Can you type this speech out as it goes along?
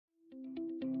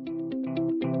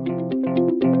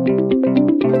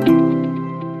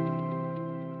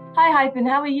Hypen,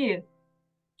 how are you?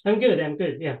 I'm good. I'm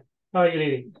good. Yeah. How are you,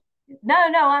 Lily? No,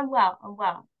 I'm well. I'm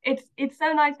well. It's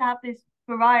so nice to have this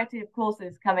variety of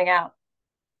courses coming out.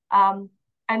 Um,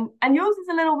 and yours is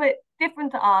a little bit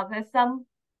different to ours. There's some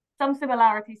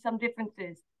similarities, some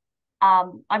differences.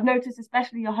 I've noticed,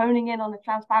 especially you're honing in on the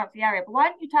transparency area. But why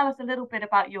don't you tell us a little bit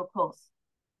about your course?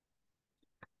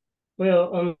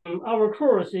 Well, our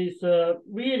course is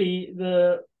really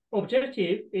the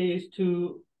objective is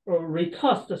to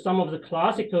recast some of the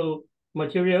classical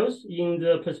materials in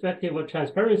the perspective of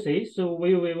transparency. So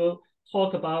we will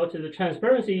talk about the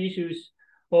transparency issues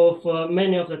of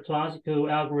many of the classical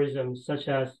algorithms, such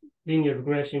as linear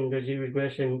regression,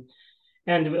 regression,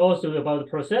 and we also about the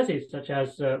processes such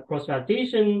as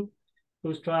cross-validation,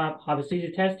 bootstrap,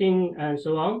 hypothesis testing, and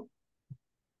so on.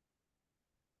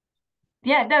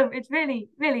 Yeah, no, it's really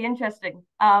interesting.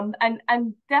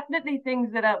 And definitely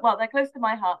things that are well, they're close to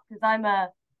my heart because I'm a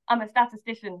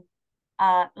statistician.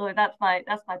 Well, that's my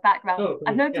background. Oh,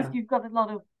 I've great. noticed Yeah. you've got a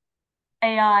lot of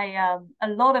AI, a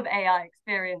lot of AI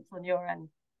experience on your end.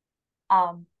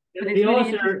 But it's The really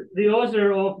interesting. author, the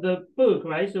author of the book,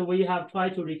 right? So we have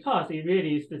tried to recast. It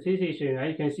really is statistician, right?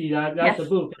 You can see that that's a Yes,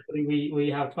 book. Actually, we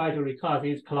have tried to recast.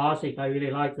 It's classic. I really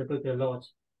like the book a lot.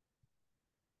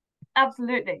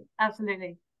 absolutely.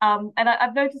 And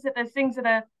I've noticed that there's things that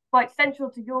are quite central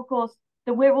to your course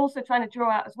that we're also trying to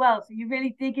draw out as well. So you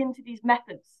really dig into these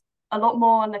methods a lot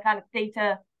more on the kind of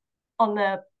data, on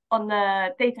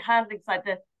the data handling side,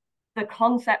 the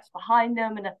concepts behind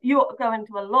them, and you go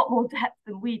into a lot more depth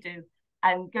than we do,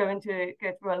 and go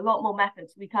through a lot more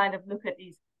methods. We kind of look at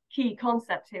these key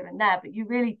concepts here and there, but you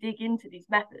really dig into these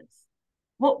methods.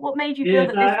 What made you feel Yes,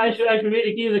 that this was? I should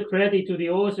really give the credit to the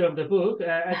author of the book.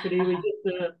 Actually, we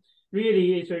just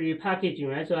really it's really packaging,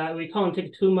 right? So we can't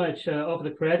take too much of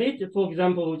the credit. For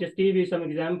example, just give you some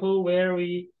example where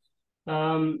we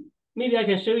maybe I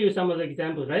can show you some of the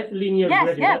examples, right? Linear Yes,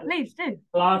 regression. yeah, That's please do.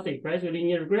 classic, right? So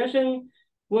linear regression,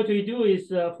 what we do is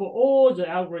for all the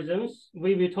algorithms,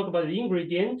 we will talk about the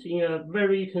ingredient in a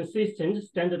very consistent,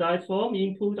 standardized form,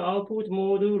 input, output,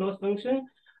 model, loss function,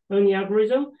 learning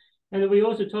algorithm. And we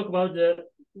also talk about the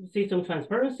system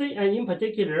transparency. And in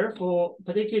particular, for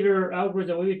particular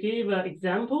algorithm, we will give an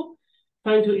example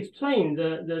trying to explain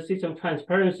the system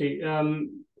transparency.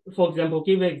 For example,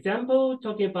 give an example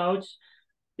talking about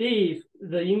if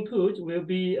the input will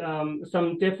be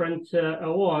some different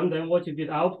one than what you get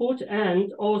output,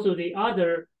 and also the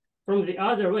other from the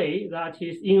other way, that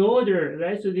is in order,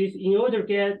 right? So this in order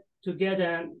to get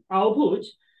an output,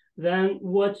 then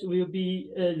what will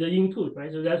be the input,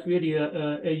 right? So that's really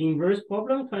a inverse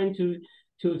problem trying to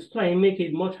explain, make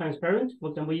it more transparent. For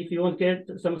example, if you want to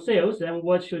get some sales, then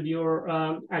what should your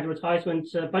advertisement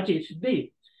budget should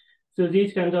be? So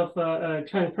this kind of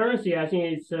transparency, I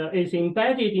think, is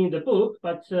embedded in the book,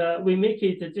 but we make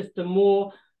it just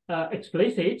more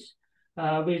explicit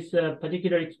with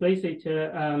particular explicit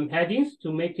headings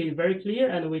to make it very clear,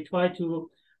 and we try to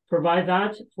provide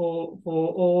that for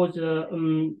all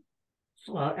the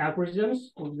algorithms.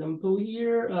 For example,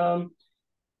 here,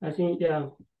 I think, yeah.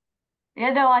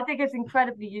 Yeah, no, I think it's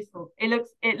incredibly useful. It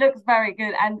looks very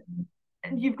good, and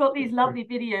you've got these lovely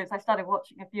videos. I started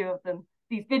watching a few of them.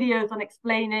 These videos on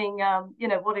explaining,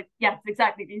 what it. Yes,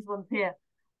 exactly these ones here.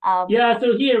 Um, Yeah,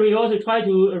 so here we also try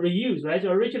to reuse, right?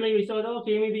 So originally we thought,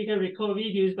 okay, maybe you can record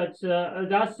videos, but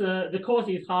that's the cost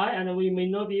is high, and we may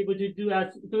not be able to do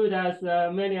as good as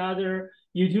many other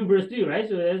YouTubers do, right?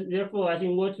 So therefore, I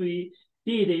think what we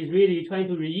did is really trying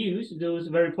to reuse those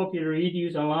very popular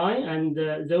videos online, and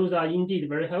those are indeed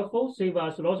very helpful, save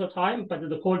us lots of time, but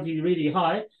the quality is really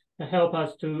high, and help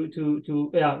us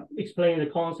to explain the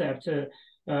concept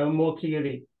more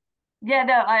clearly. yeah,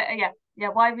 no, yeah.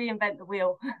 Why reinvent the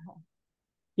wheel?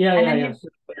 Yeah, And yeah, then yeah. you, So,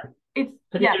 it's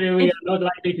yeah, particularly we are it's not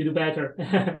likely to do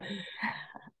better.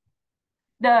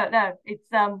 no, it's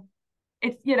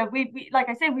we like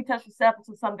I said, we touched the surface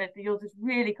of some bits, but yours is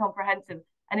really comprehensive,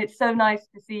 and it's so nice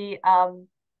to see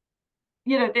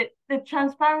the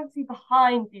transparency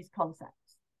behind these concepts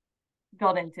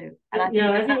gone into, and I think Yeah,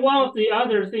 I that think that's one really of the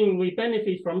other thing we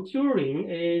benefit from Turing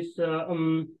is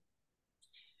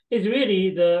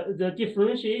really the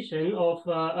differentiation of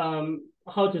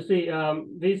how to say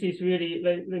this is really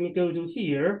let me go to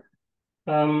here.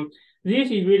 Um,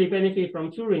 this is really benefit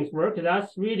from Turing's work.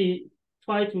 That's really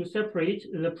try to separate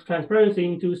the transparency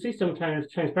into system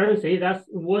transparency. That's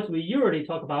what we usually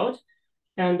talk about,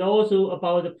 and also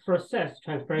about the process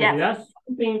transparency. yes. That's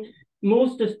something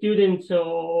most students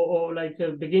or like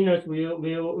beginners will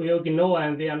know,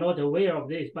 and they are not aware of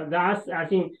this. But that's, I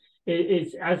think,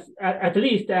 it's as at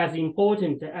least as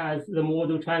important as the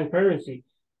model transparency.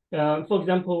 For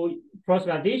example,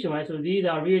 cross-validation, right? So these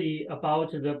are really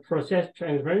about the process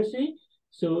transparency.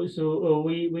 So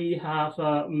we have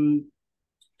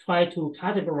tried to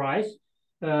categorize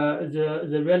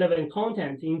the relevant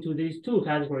content into these two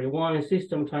categories. One is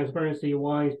system transparency,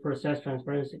 one is process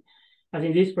transparency. I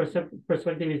think this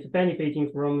perspective is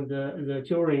benefiting from the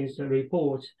Turing's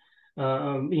report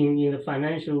in the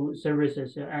financial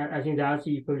services. I think that's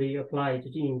equally applied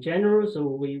in general. So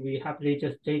we happily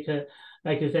just take,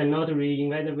 like you said, not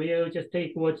reinvent the wheel, just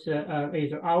take what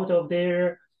is out of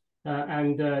there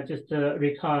and just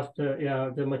recast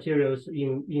the materials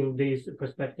in this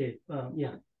perspective.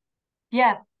 Yeah.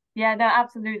 Yeah. Yeah, no,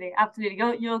 absolutely, absolutely.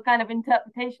 Your kind of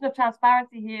interpretation of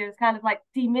transparency here is kind of like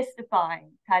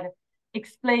demystifying, kind of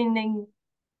explaining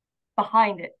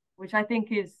behind it, which I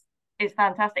think is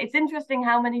fantastic. It's interesting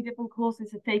how many different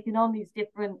courses have taken on these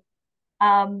different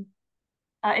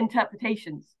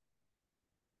interpretations.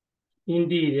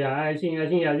 Indeed, yeah, I think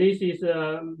yeah, this is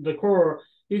the core.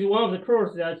 This is one of the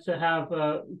courses that have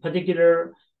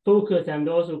particular focus and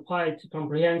also quite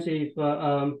comprehensive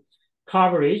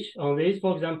coverage on this.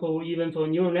 For example, even for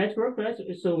neural network, right?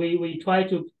 So we try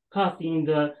to cast in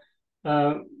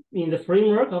the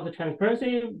framework of the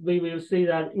transparency. We will see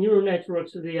that neural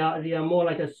networks they are more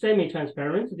like a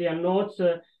semi-transparent. They are not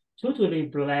totally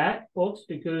black box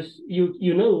because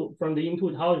you know from the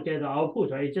input how to get the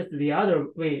output, right? Just the other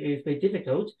way is very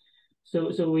difficult.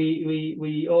 So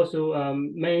we also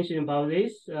mentioned about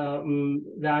this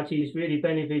that is really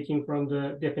benefiting from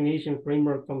the definition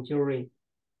framework from Turing.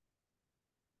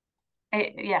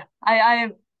 Yeah,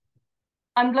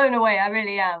 I'm blown away. I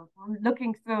really am. I'm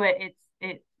looking through it.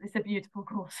 It's a beautiful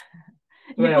course.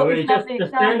 Well, we just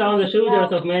stand on the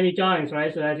shoulders of many giants,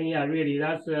 right? So I think, yeah, really,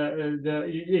 that's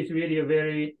it's really a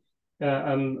very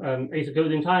it's a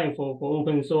golden time for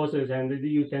open sources, and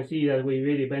you can see that we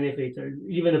really benefit.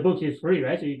 Even the book is free,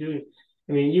 right? So you do.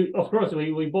 I mean, you of course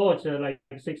we bought like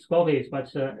 6 copies, but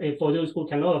for those who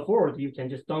cannot afford, you can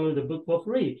just download the book for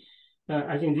free.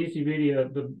 I think this is really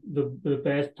the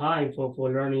best time for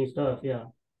learning stuff. Yeah.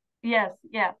 Yes.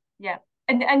 Yeah. Yeah.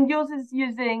 And yours is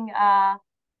using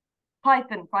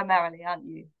Python primarily, aren't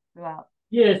you? Throughout.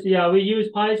 Yes. Yeah. We use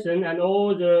Python, and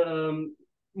all the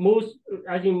most,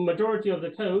 I think, majority of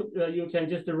the code you can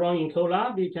just run in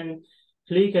Colab. You can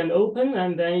click and open,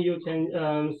 and then you can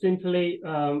simply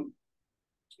run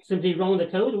the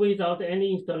code without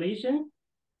any installation.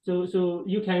 So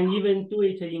you can even do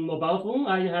it in mobile phone.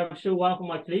 I have shown one of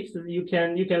my clicks. You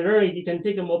can learn it. You can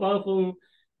take a mobile phone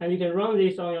and you can run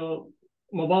this on your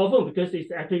mobile phone because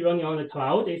it's actually running on the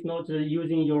cloud. It's not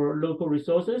using your local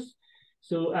resources.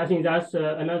 So I think that's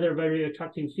another very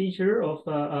attractive feature of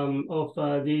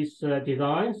this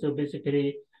design. So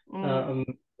basically,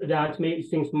 that makes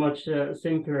things much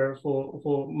simpler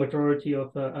for majority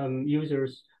of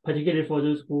users, particularly for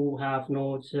those who have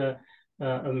not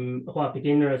who are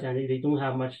beginners and they don't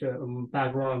have much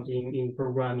background in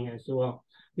programming and so on.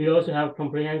 We also have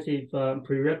comprehensive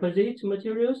prerequisite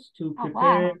materials to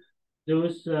prepare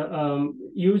those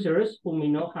users who may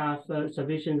not have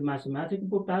sufficient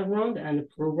mathematical background and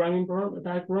programming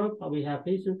background. We have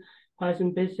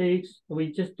Python basics.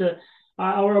 We just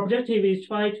our objective is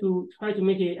try to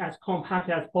make it as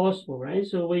compact as possible, right?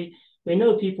 So we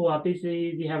know people are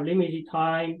busy, they have limited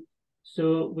time.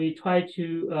 So we try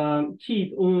to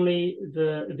keep only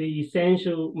the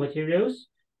essential materials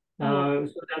so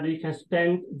that they can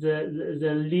spend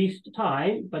the least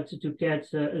time, but to get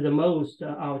the most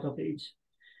out of it.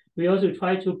 We also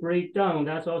try to break down,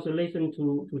 that's also listen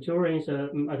to Turing's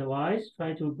advice,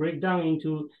 try to break down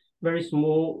into very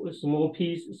small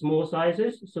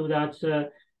sizes so that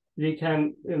they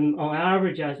can, on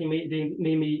average, I think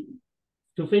they may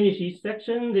to finish each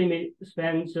section, they may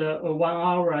spend 1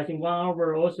 hour. I think 1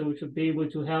 hour also should be able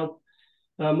to help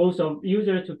most of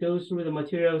users to go through the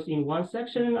materials in one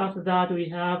section. After that, we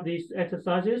have these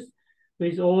exercises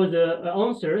with all the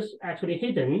answers actually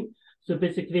hidden. So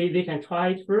basically, they can try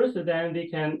it first, then they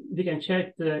can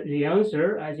check the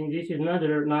answer. I think this is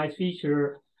another nice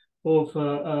feature of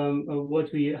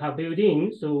what we have built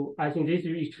in. So I think this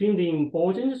is extremely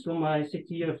important from my 6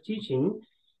 years of teaching,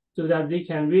 so that they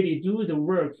can really do the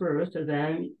work first,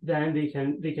 then they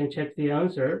can check the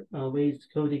answer with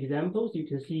code examples. You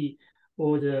can see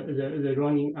all the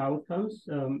running outcomes.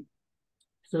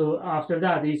 So after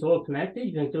that, it's all connected.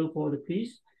 You can go for the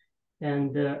quiz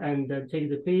and take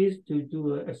the quiz to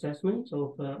do an assessment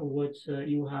of what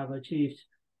you have achieved.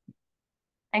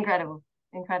 Incredible.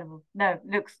 No,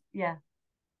 looks, yeah.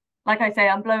 Like I say,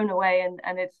 I'm blown away,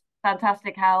 and it's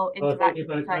fantastic how interactive. Thank you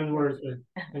for the kind words.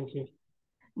 Thank you.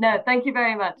 No, thank you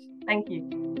very much. Thank you.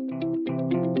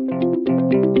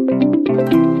 you.